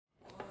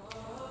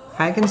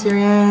Hi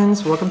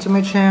Cancerians, welcome to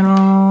my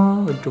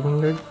channel. We're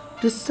doing your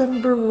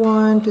December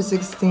 1 to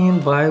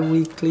 16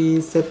 bi-weekly.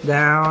 Sit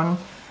down,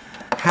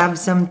 have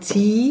some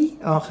tea.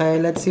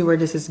 Okay, let's see where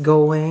this is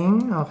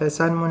going. Okay,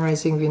 Sun, Moon,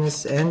 Rising,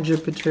 Venus, and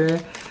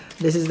Jupiter.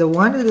 This is the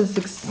 1 to the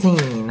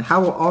 16.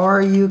 How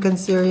are you,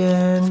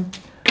 Cancerian?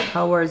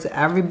 How is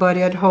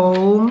everybody at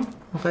home?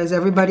 Okay, is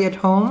everybody at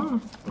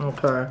home?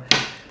 Okay.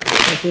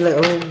 I feel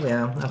like, oh,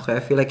 yeah, okay, I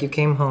feel like you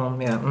came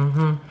home, yeah,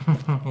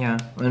 yeah,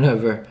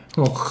 whenever,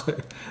 okay,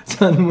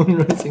 Sun, Moon,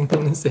 Rising,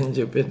 Venus, and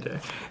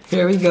Jupiter.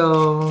 Here we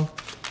go.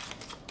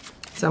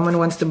 Someone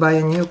wants to buy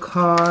a new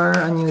car,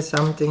 a new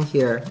something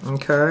here,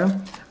 okay?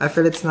 I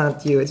feel it's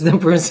not you, it's the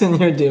person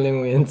you're dealing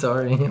with,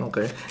 sorry,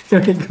 okay.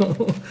 Here we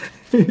go,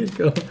 here we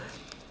go. Let's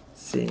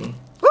see.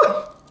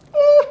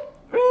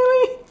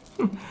 Really?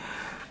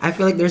 I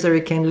feel like there's a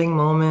rekindling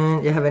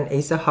moment. You have an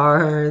Ace of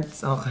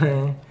Hearts,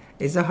 okay?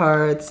 Ace of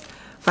Hearts.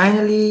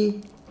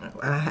 Finally,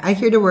 I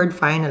hear the word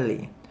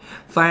finally.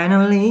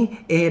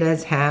 Finally, it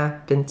has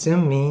happened to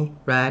me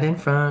right in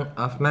front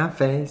of my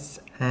face,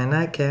 and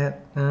I can't.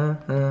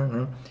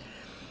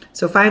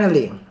 So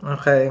finally,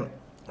 okay,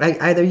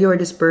 like either you or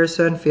this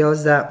person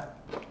feels that,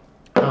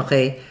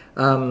 okay,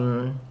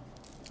 let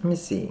me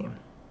see.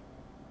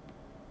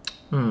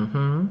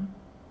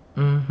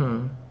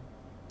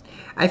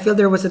 I feel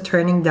there was a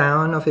turning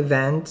down of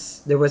events.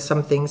 There was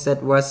some things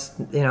that was,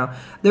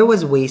 there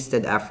was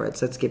wasted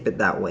efforts. Let's keep it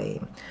that way.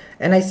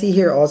 And I see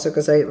here also,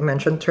 because I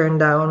mentioned turn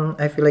down,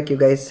 I feel like you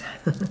guys,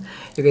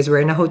 you guys were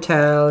in a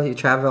hotel, you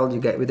traveled, you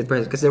get with the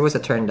person, because there was a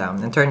turn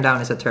down. And turn down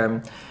is a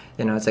term,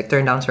 it's like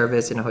turn down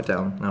service in a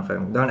hotel. Okay,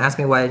 don't ask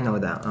me why I know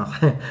that.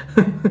 Okay.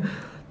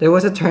 There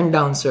was a turn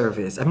down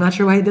service. I'm not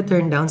sure why the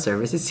turn down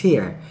service is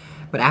here.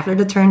 But after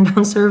the turn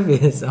down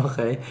service,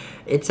 okay,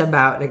 it's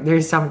about, like,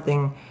 there's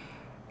something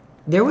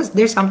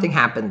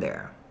happened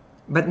there,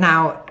 but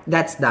now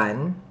that's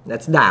done,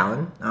 that's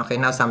down. Okay,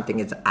 now something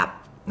is up.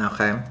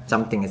 Okay,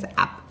 something is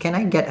up. Can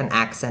I get an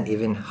accent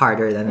even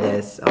harder than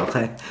this?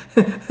 Okay.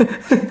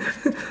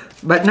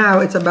 But now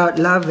it's about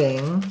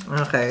loving.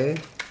 Okay,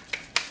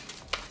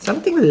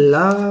 something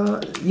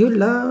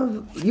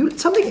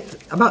something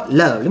about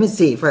love. Let me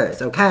see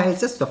first. Okay,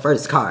 it's just the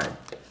first card.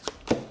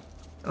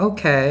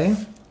 Okay,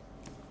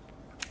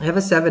 I have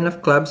a 7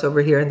 of clubs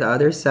over here on the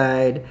other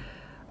side.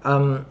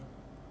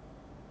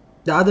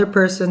 The other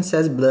person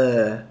says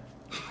blah.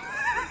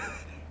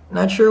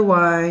 Not sure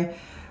why,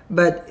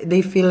 but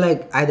they feel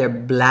like either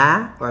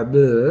blah or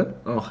blah.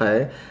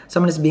 Okay,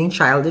 someone is being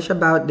childish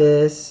about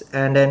this,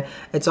 and then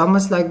it's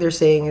almost like they're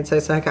saying, it's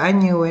like I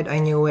knew it,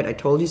 I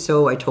told you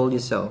so, I told you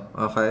so.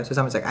 Okay, so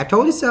someone's like, I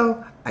told you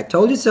so, I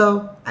told you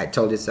so, I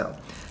told you so.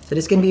 So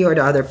this can be you or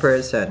the other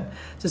person.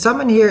 So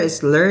someone here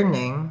is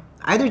learning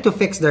either to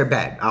fix their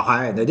bed.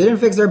 Okay, they didn't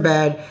fix their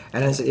bed,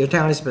 and then you're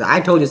telling this person, I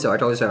told you so, I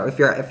told you so. If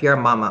you're a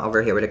mama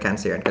over here with a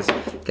Cancer, because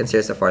Cancer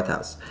is the 4th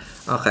house.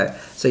 Okay,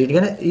 so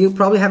you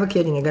probably have a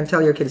kid, and you're gonna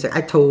tell your kid, say,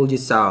 I told you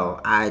so,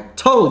 I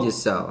told you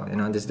so.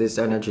 This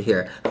energy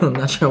here. I'm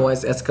not sure why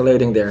it's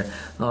escalating there.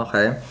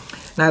 Okay,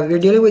 now if you're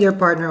dealing with your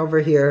partner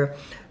over here,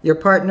 your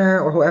partner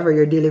or whoever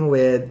you're dealing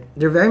with,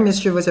 they're very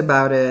mischievous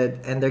about it,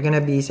 and they're gonna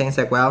be saying,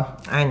 like, well,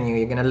 I knew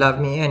you're gonna love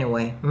me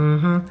anyway.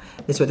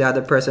 This with the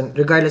other person,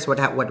 regardless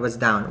what was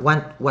down,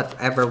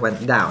 whatever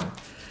went down.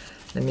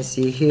 Let me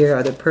see here,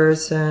 other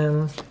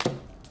person.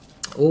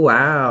 Oh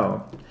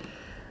wow,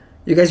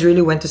 you guys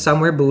really went to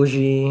somewhere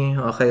bougie.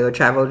 Okay, or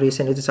traveled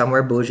recently to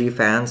somewhere bougie,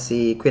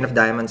 fancy. Queen of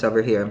Diamonds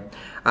over here.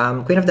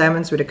 Queen of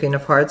Diamonds with the Queen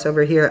of Hearts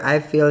over here. I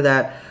feel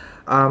that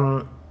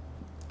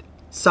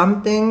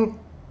something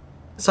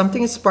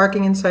is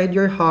sparking inside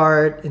your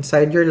heart,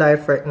 inside your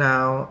life right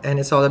now, and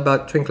it's all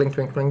about twinkling,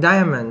 twinkling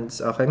diamonds.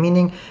 Okay,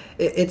 meaning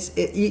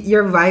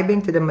you're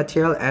vibing to the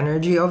material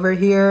energy over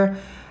here,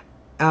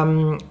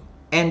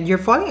 and you're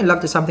falling in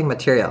love to something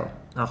material.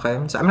 Okay,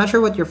 so I'm not sure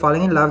what you're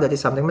falling in love that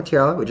is something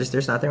material, which is,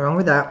 there's nothing wrong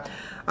with that.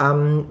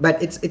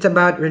 But it's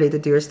about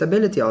related to your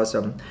stability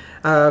also.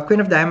 Queen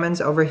of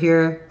Diamonds over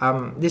here.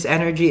 This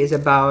energy is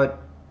about,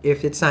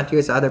 if it's not you,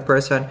 it's the other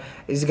person,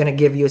 is gonna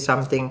give you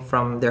something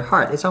from their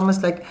heart. It's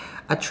almost like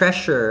a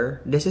treasure.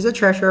 This is a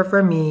treasure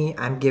for me.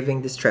 I'm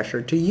giving this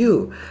treasure to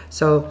you.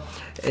 So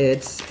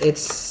it's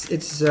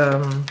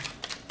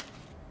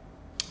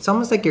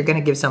almost like you're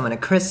gonna give someone a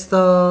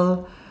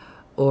crystal,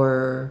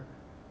 or,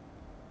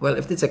 well,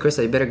 if it's a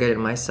crystal, you better get it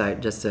on my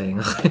side, just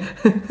saying.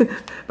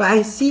 But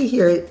I see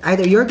here,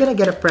 either you're gonna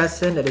get a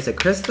present that is a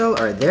crystal,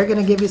 or they're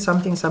gonna give you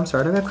something, some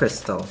sort of a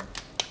crystal.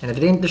 And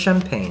it ain't the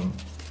champagne.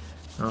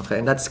 Okay,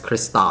 and that's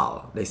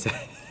crystal, they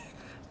say.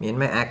 Me and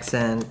my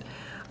accent.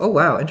 Oh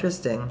wow,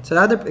 interesting.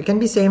 So it can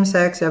be same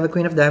sex. You have a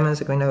Queen of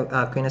Diamonds, a Queen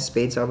of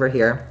Spades over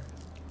here.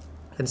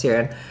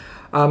 Consider.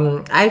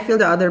 I feel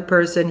the other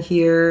person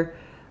here,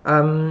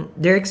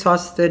 they're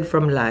exhausted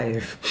from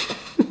life.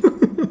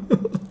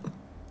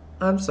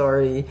 I'm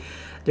sorry.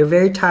 They're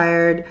very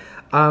tired.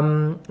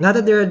 Not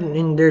that they're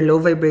in their low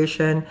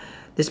vibration.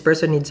 This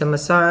person needs a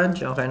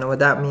massage. Okay, I know what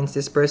that means.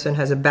 This person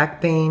has a back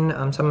pain.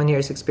 Someone here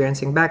is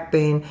experiencing back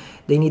pain.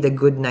 They need a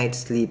good night's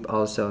sleep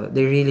also.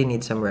 They really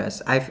need some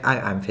rest.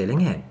 I'm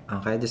feeling it.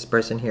 Okay, this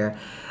person here.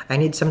 I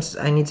need some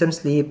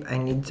sleep. I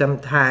need some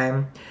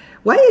time.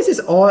 Why is this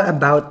all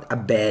about a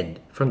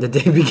bed from the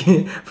day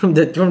begin from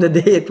the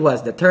day it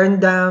was the turn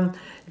down?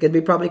 You could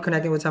be probably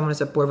connecting with someone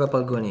who's a Purva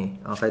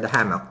Palguni. Okay, the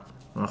hammock.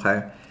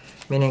 Okay,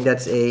 meaning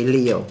that's a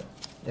Leo.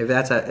 If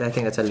that's I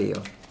think that's a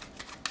Leo.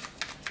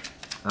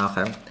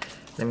 Okay,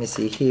 let me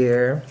see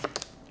here.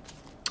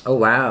 Oh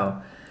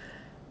wow.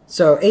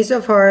 So Ace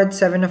of Hearts,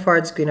 Seven of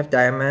Hearts, Queen of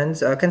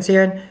Diamonds.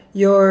 Considering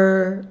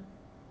your.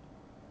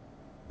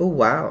 Oh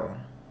wow.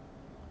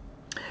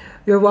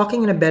 You're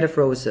walking in a bed of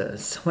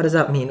roses. What does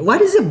that mean? What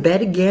is a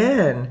bed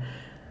again?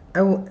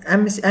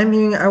 I'm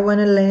hearing I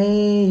wanna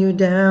lay you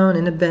down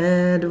in a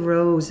bed of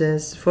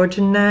roses for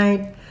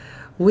tonight.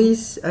 We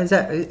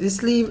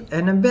sleep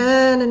in a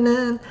bed and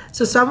then.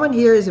 So someone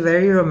here is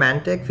very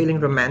romantic, feeling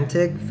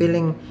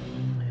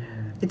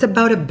it's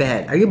about a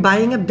bed. Are you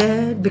buying a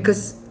bed?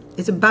 Because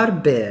it's about a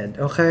bed,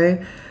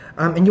 okay?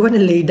 And you want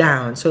to lay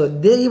down. So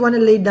they want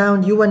to lay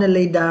down, you want to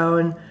lay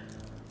down.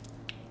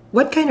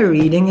 What kind of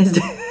reading is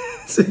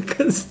this?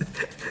 Because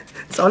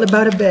it's all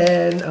about a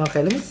bed.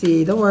 Okay, let me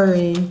see. Don't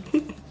worry.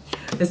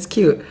 It's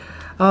cute.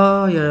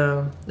 Oh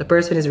yeah, the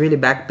person is really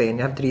back pain.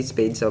 You have 3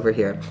 spades over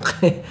here.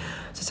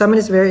 So someone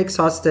is very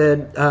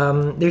exhausted.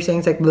 They're saying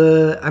it's like,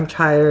 I'm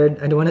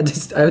tired. I don't want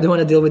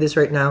to deal with this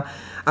right now.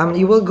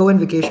 You will go on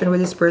vacation with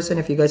this person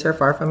if you guys are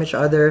far from each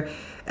other,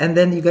 and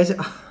then you guys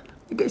are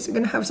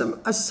gonna have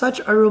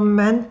such a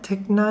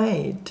romantic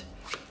night.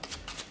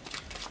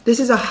 This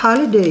is a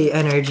holiday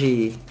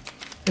energy.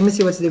 Let me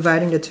see what's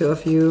dividing the two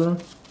of you.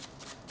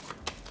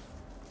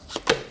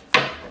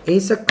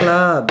 Ace of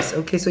Clubs.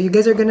 Okay, so you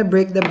guys are gonna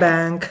break the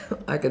bank.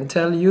 I can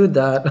tell you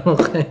that.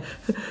 Okay.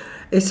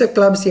 Ace of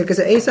Clubs here, because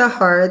Ace of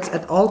Hearts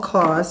at all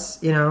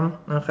costs, you know.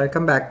 Okay,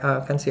 come back,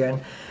 Kansiran.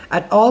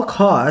 At all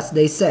costs,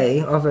 they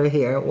say over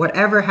here,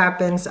 whatever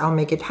happens, I'll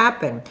make it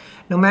happen.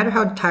 No matter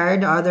how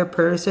tired the other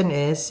person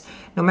is,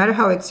 no matter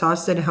how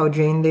exhausted, how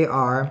drained they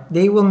are,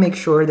 they will make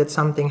sure that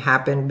something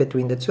happened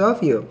between the two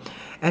of you.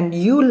 And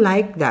you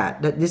like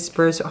that this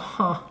person,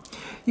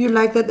 you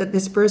like that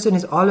this person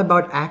is all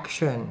about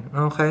action.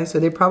 Okay, so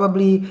they're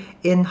probably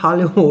in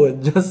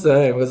Hollywood, just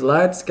saying, with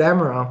lights,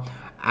 camera,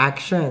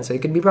 action. So you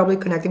could be probably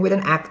connecting with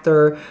an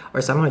actor or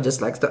someone who just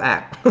likes to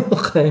act.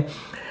 Okay.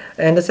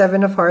 And the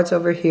Seven of Hearts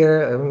over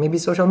here, maybe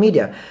social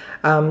media.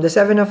 The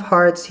Seven of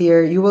Hearts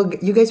here,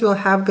 you guys will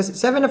have, because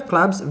Seven of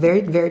Clubs,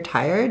 very, very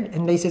tired.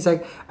 And they say, it's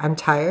like, I'm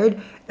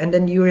tired. And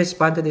then you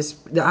respond to this.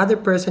 The other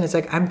person is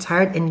like, I'm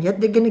tired. And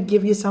yet they're going to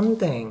give you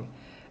something.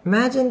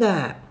 Imagine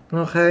that.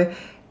 Okay.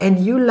 And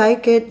you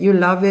like it, you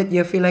love it,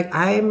 you feel like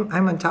I'm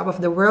on top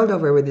of the world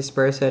over with this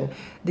person.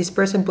 This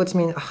person puts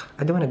me in,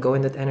 I don't want to go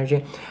in that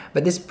energy,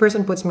 but this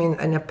person puts me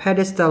in a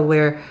pedestal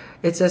where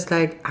it's just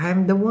like,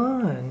 I'm the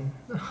one.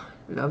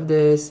 Love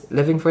this,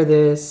 living for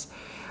this.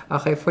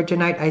 Okay, for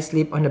tonight, I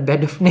sleep on a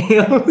bed of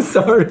nails.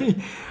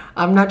 Sorry.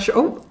 I'm not sure.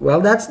 Oh, well,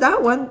 that's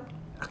that one.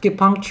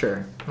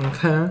 Acupuncture.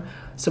 Okay.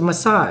 So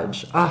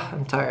massage.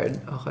 I'm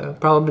tired. Okay,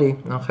 probably.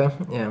 Okay,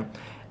 yeah.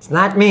 It's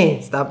not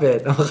me. Stop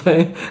it.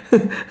 Okay.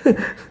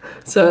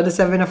 So the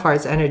Seven of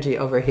Hearts energy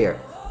over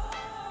here.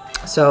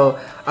 So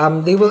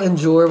they will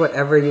endure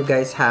whatever you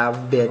guys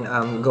have been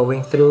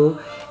going through,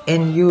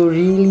 and you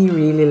really,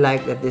 really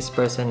like that this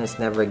person has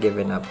never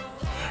given up.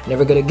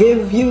 Never gonna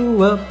give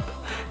you up.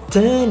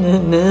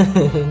 Da-na-na.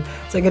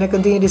 So I'm gonna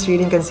continue this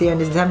reading. Can see on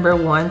December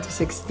 1 to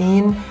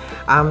 16.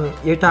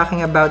 You're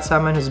talking about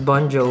someone who's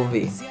Bon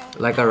Jovi,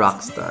 like a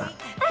rock star.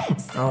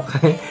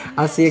 Okay.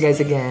 I'll see you guys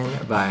again.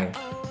 Bye.